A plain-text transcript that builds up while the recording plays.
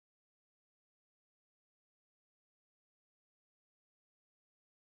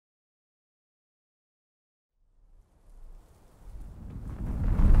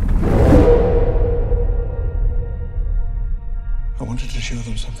show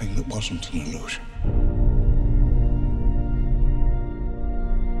them something that wasn't an illusion.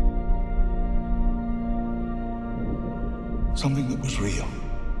 Something that was real.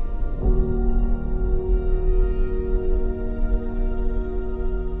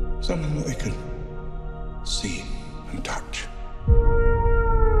 Something that they could see and touch.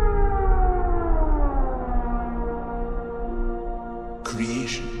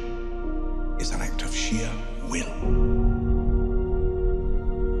 Creation is an act of sheer will.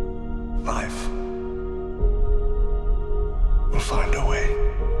 Life will find a way.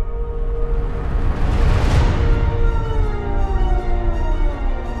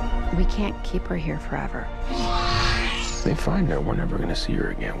 We can't keep her here forever. They find her, we're never gonna see her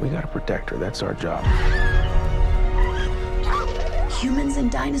again. We gotta protect her, that's our job. Humans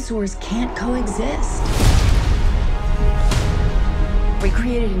and dinosaurs can't coexist. We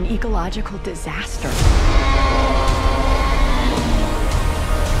created an ecological disaster.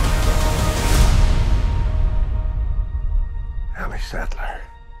 Ellie Sattler.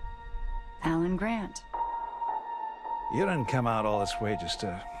 Alan Grant. You didn't come out all this way just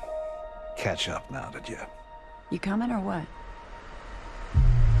to catch up now, did you? You coming or what?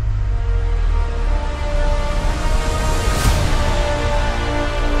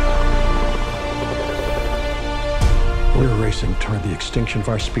 We're racing toward the extinction of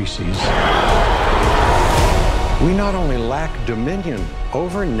our species. We not only lack dominion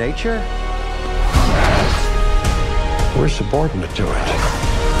over nature, we're subordinate to it.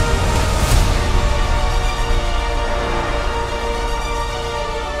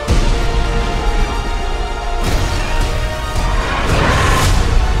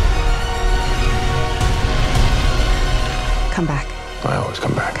 Come back. I always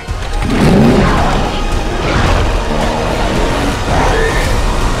come back.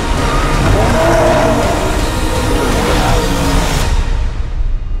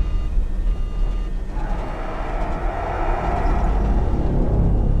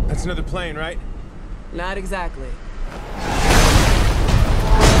 That's another plane, right? Not exactly.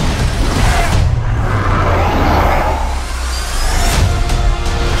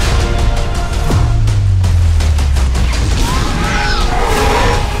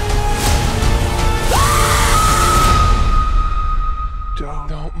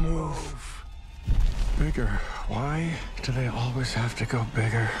 Don't move. Bigger. Why do they always have to go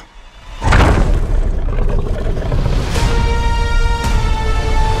bigger?